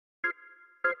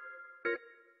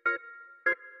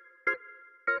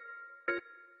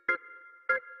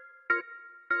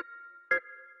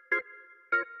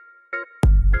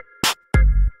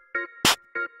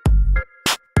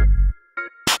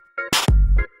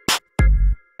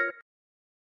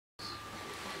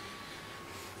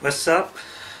What's up?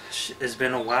 It's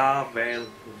been a while,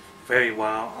 very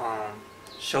while.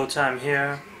 Showtime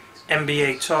here,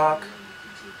 NBA talk,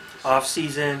 off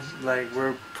season. Like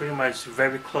we're pretty much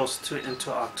very close to into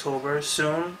October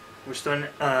soon. We're starting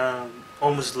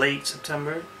almost late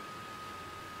September.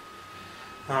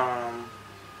 Um,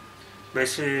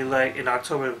 Basically, like in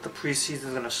October, the preseason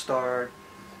is gonna start.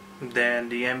 Then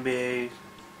the NBA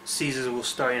season will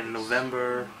start in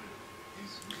November.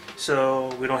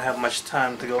 So we don't have much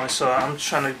time to go, and so I'm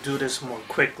trying to do this more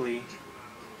quickly.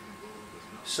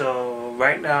 So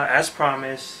right now, as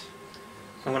promised,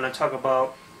 I'm going to talk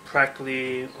about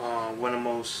practically one of the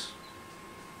most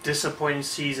disappointing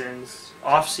seasons,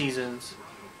 off seasons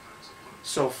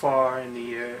so far in the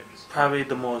year. Probably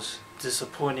the most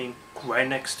disappointing, right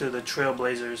next to the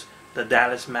Trailblazers, the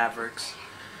Dallas Mavericks.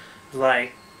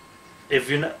 Like, if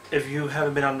you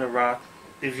haven't been on the rock,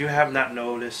 if you have not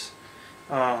noticed.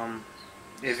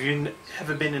 If you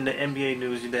haven't been in the NBA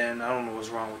news, then I don't know what's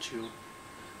wrong with you.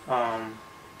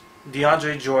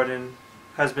 DeAndre Jordan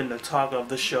has been the talk of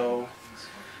the show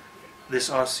this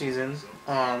offseason.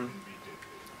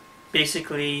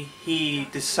 Basically, he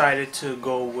decided to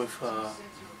go with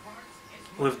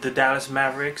the Dallas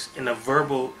Mavericks in a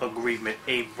verbal agreement.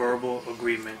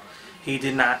 He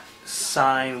did not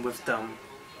sign with them.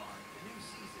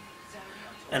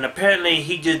 And apparently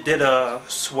he just did a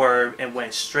swerve and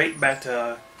went straight back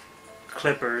to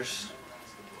Clippers.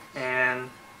 And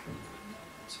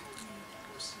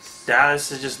Dallas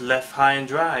is just left high and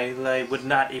dry, like with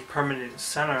not a permanent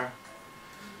center.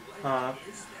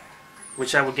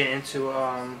 Which I will get into.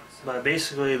 But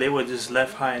basically they were just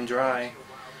left high and dry.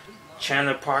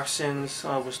 Chandler Parsons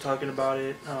was talking about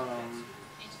it.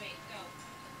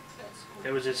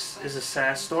 It's a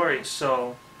sad story.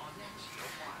 So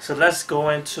let's go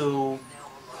into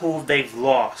who they've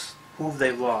lost.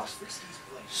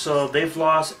 So they've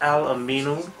lost Al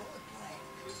Aminu.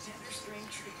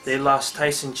 They lost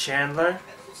Tyson Chandler.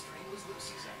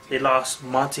 They lost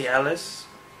Monty Ellis.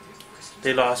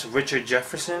 They lost Richard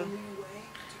Jefferson.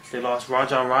 They lost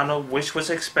Rajon Rondo, which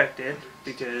was expected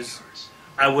because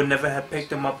I would never have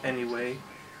picked him up anyway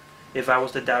if I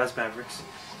was the Dallas Mavericks.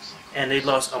 And they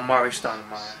lost Amari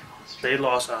Stoudemire. They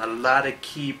lost a lot of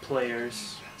key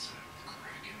players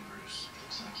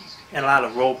and a lot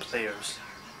of role players.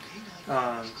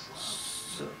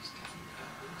 So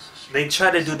they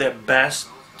try to do their best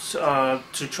to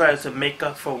try to make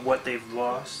up for what they've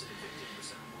lost.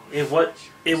 It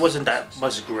wasn't that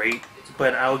much great,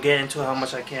 but I'll get into how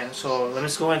much I can. So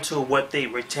let's go into what they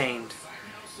retained.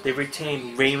 They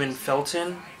retained Raymond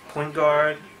Felton, point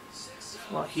guard.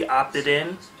 Well, he opted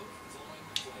in.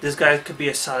 This guy could be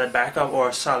a solid backup or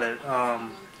a solid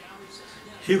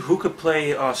who could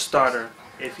play starter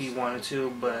if he wanted to,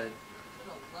 but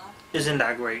isn't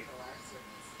that great.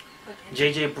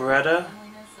 JJ Barea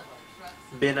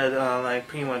been like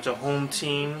pretty much a home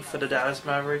team for the Dallas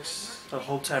Mavericks, a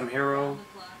whole-time hero.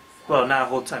 Well, not a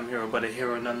whole-time hero, but a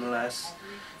hero nonetheless.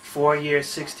 4 years,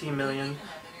 $16 million.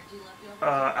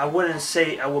 I wouldn't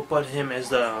say I would put him as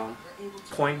the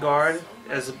point guard,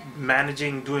 as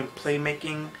managing, doing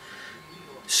playmaking.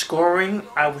 Scoring,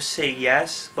 I would say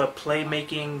yes, but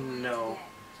playmaking, no.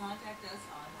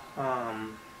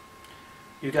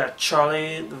 You got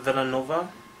Charlie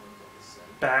Villanueva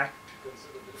back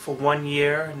for 1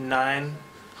 year,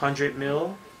 $900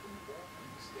 million.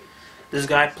 This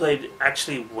guy played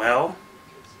actually well,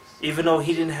 even though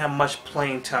he didn't have much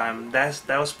playing time. That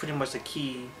was pretty much the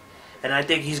key, and I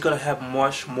think he's gonna have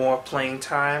much more playing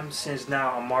time since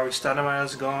now Amari Stoudemire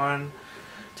is gone,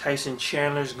 Tyson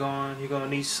Chandler's gone. You're gonna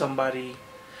need somebody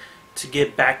to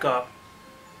get back up.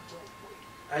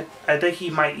 I think he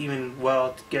might even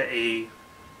get a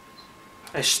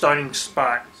starting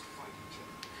spot.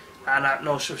 I'm not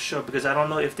know for sure because I don't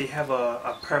know if they have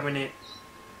a permanent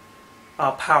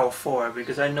power forward,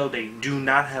 because I know they do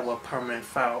not have a permanent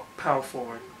power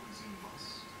forward.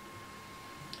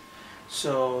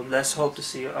 So let's hope to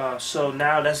see. So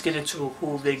now let's get into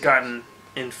who they gotten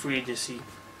in free agency.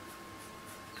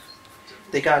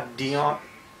 They got Deron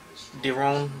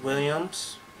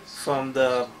Williams from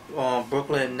the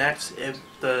Brooklyn Nets. If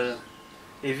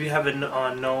you haven't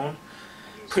known,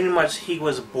 pretty much he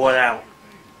was bought out.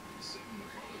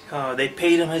 They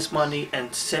paid him his money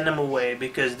and sent him away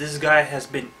because this guy has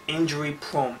been injury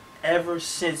prone ever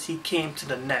since he came to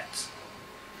the Nets.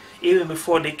 Even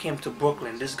before they came to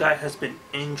Brooklyn, this guy has been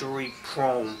injury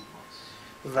prone.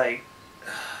 Like,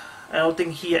 I don't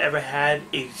think he ever had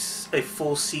a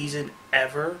full season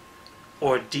ever,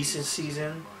 or a decent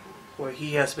season where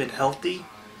he has been healthy.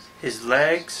 His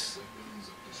legs,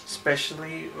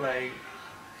 especially, like,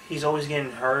 he's always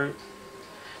getting hurt.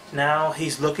 Now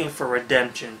he's looking for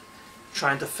redemption,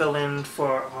 trying to fill in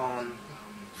for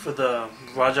the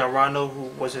Rajon Rondo, who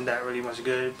wasn't that really much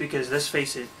good. Because let's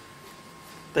face it,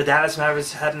 the Dallas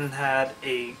Mavericks hadn't had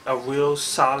a real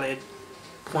solid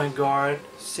point guard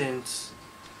since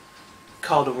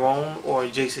Calderon or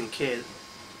Jason Kidd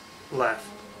left.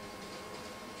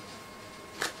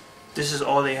 This is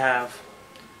all they have.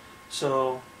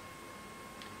 So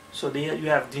you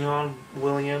have Deron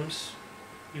Williams,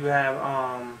 you have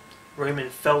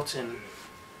Raymond Felton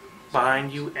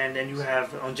behind you, and then you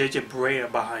have JJ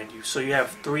Barea behind you. So you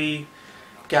have 3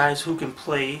 guys who can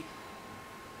play,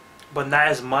 but not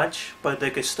as much, but they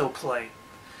can still play.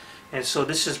 And so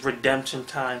this is redemption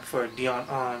time for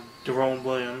Deron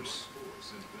Williams.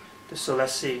 So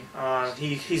let's see.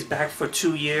 He's back for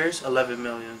 2 years, $11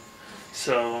 million.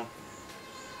 So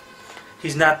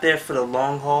he's not there for the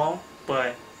long haul,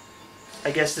 but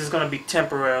I guess this is gonna be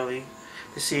temporarily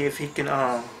to see if he can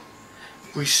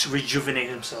rejuvenate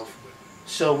himself.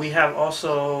 So we have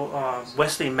also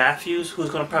Wesley Matthews, who's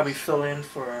gonna probably fill in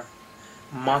for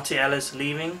Monte Ellis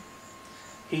leaving.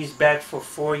 He's back for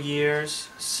 4 years,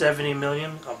 $70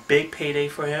 million, a big payday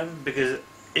for him, because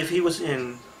if he was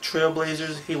in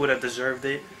Trailblazers, he would have deserved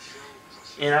it.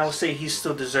 And I would say he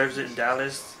still deserves it in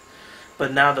Dallas.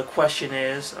 But now the question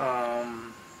is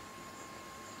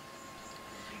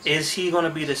he going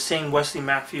to be the same Wesley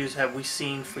Matthews have we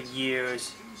seen for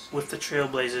years with the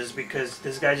Trailblazers? Because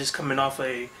this guy just coming off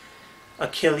a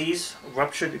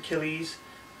ruptured Achilles.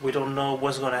 We don't know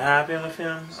what's going to happen with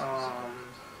him.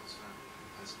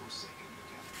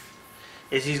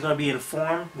 Is he going to be in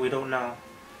form? We don't know.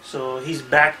 So he's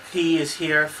back. He is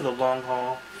here for the long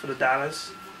haul for the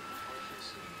Dallas.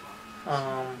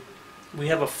 We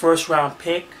have a first-round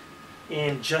pick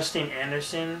in Justin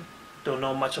Anderson. Don't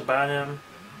know much about him.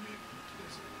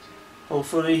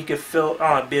 Hopefully he could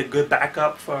be a good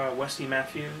backup for Wesley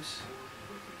Matthews.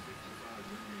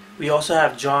 We also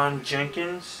have John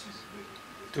Jenkins,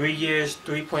 3 years,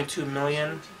 $3.2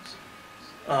 million.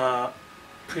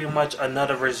 Pretty much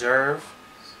another reserve.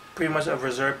 Pretty much a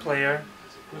reserve player.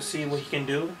 We'll see what he can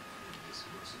do,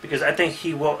 because I think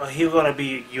he's going to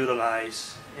be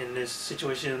utilized in this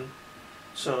situation.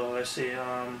 So let's see.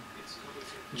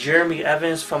 Jeremy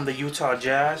Evans from the Utah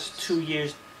Jazz, 2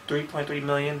 years, $3.3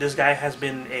 million. This guy has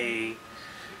been a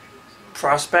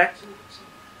prospect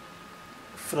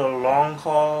for the long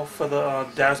haul for the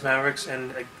Dallas Mavericks,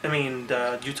 and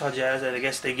the Utah Jazz, and I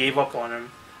guess they gave up on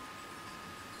him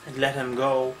and let him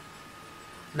go.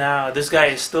 Now this guy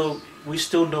is we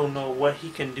still don't know what he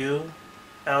can do.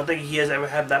 I don't think he has ever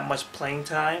had that much playing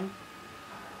time.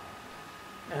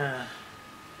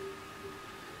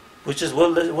 Which is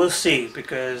we'll see,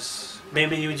 because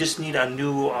maybe you just need a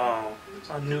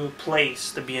new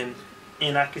place to be in.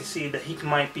 And I can see that he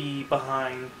might be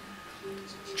behind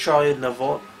Charlie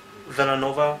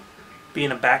Villanueva,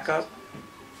 being a backup.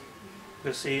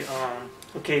 We'll see.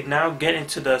 Okay, now get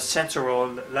into the center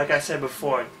role. Like I said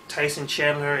before, Tyson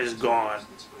Chandler is gone.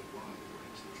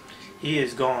 He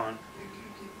is gone.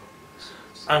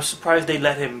 I'm surprised they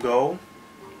let him go.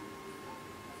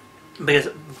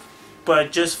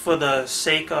 But just for the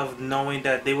sake of knowing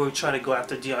that they were trying to go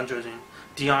after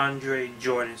DeAndre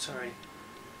Jordan,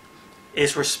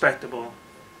 it's respectable.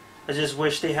 I just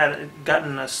wish they had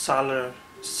gotten a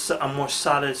more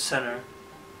solid center.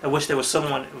 I wish there was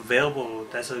someone available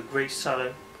that's a great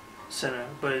solid center.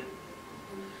 But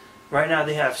right now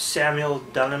they have Samuel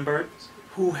Dalembert,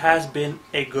 who has been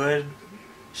a good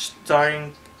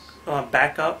starting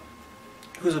backup,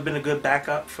 who's been a good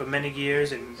backup for many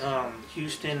years in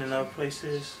Houston and other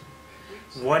places.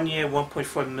 1 year,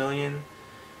 $1.4 million.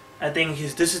 I think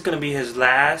this is going to be his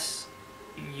last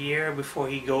year before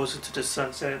he goes into the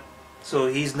sunset. So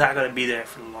he's not going to be there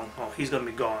for the long haul. He's going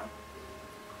to be gone.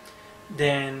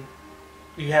 Then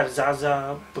you have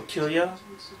Zaza Pachulia,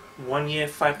 1 year,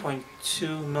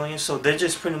 $5.2 million. So they're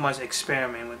just pretty much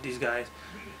experimenting with these guys.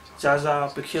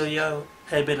 Zaza Pachulia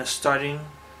had been a starting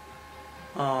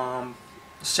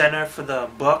center for the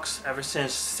Bucks ever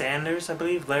since Sanders, I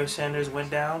believe, Larry Sanders went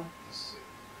down.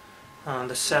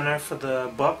 The center for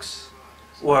the Bucks.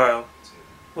 Well,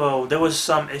 there was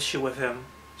some issue with him,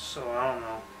 so I don't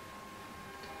know.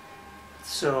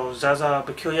 So Zaza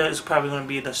Pachulia is probably going to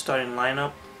be the starting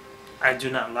lineup. I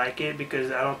do not like it, because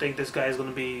I don't think this guy is going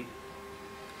to be.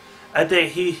 I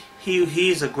think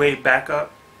he's a great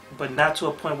backup, but not to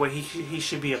a point where he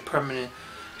should be a permanent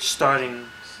starting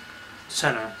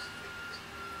center.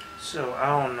 So I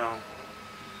don't know.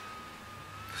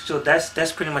 So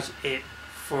that's pretty much it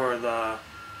for the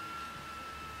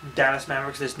Dallas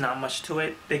Mavericks. There's not much to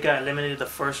it. They got eliminated the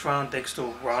first round thanks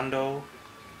to Rondo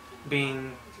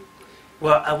being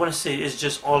Well, I want to say it's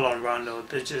just all on Rondo.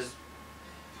 They're just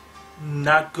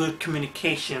not good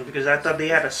communication, because I thought they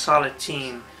had a solid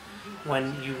team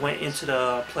when you went into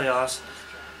the playoffs.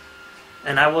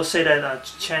 And I will say that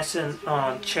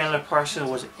Chandler Parsons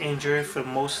was injured for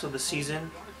most of the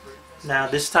season. Now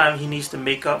this time he needs to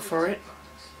make up for it,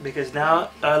 because now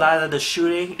a lot of the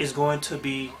shooting is going to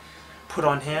be put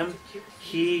on him.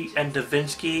 He and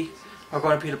Nowitzki are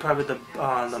going to be probably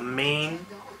the main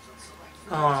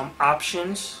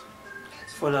options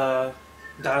for the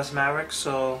Dallas Mavericks.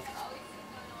 So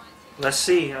let's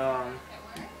see.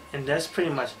 And that's pretty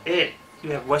much it.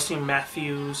 You have Wesley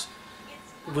Matthews.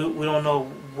 We don't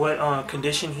know what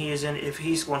condition he is in. If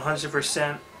he's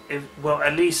 100%, well,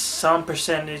 at least some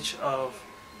percentage of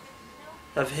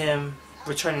him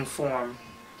returning form,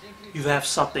 you have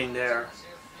something there.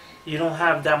 You don't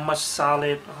have that much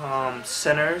solid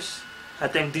centers. I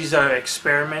think these are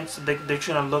experiments. They're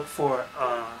trying to look for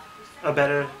a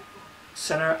better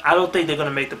center. I don't think they're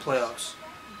gonna make the playoffs.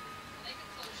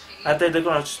 I think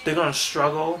they're gonna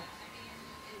struggle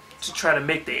to try to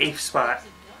make the 8th spot.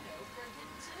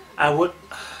 I would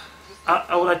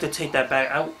like to take that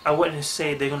back. I wouldn't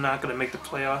say they're not gonna make the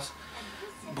playoffs,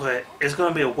 but it's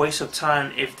gonna be a waste of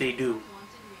time if they do,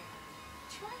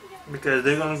 because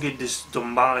they're gonna get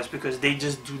demolished because they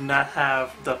just do not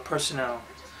have the personnel.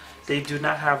 They do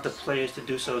not have the players to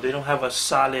do so. They don't have a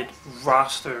solid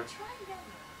roster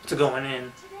to going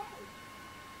in.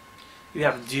 You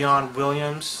have Deron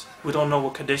Williams. We don't know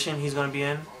what condition he's going to be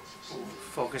in.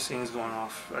 Focusing is going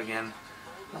off again.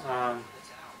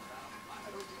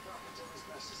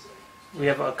 We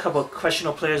have a couple of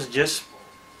questionable players. Just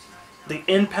the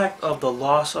impact of the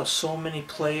loss of so many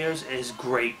players is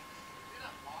great.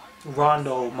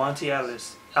 Rondo, Monte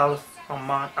Ellis, Otto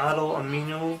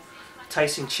Amino,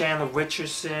 Tyson Chandler, Richard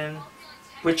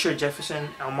Jefferson,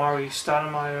 Amari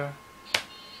Stoudemire.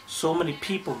 So many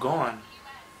people gone.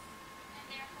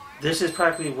 This is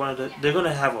probably one of the. They're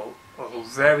gonna have a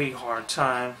very hard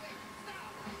time.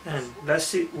 And let's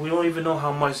see. We don't even know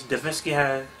how much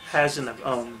Nowitzki has in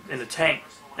the tank,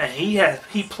 and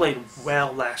he played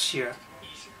well last year.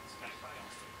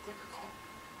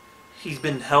 He's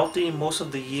been healthy most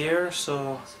of the year,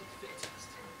 so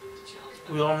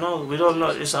we don't know. We don't know.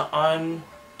 It's an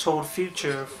untold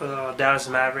future for the Dallas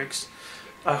Mavericks.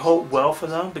 I hope well for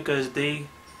them, because they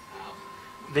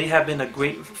have been a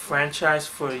great franchise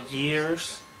for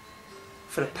years,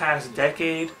 for the past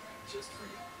decade.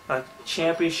 A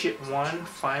championship won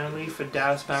finally for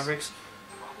Dallas Mavericks.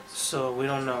 So we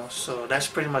don't know. So that's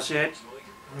pretty much it.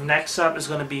 Next up is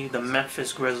going to be the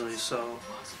Memphis Grizzlies. So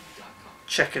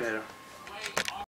check it out.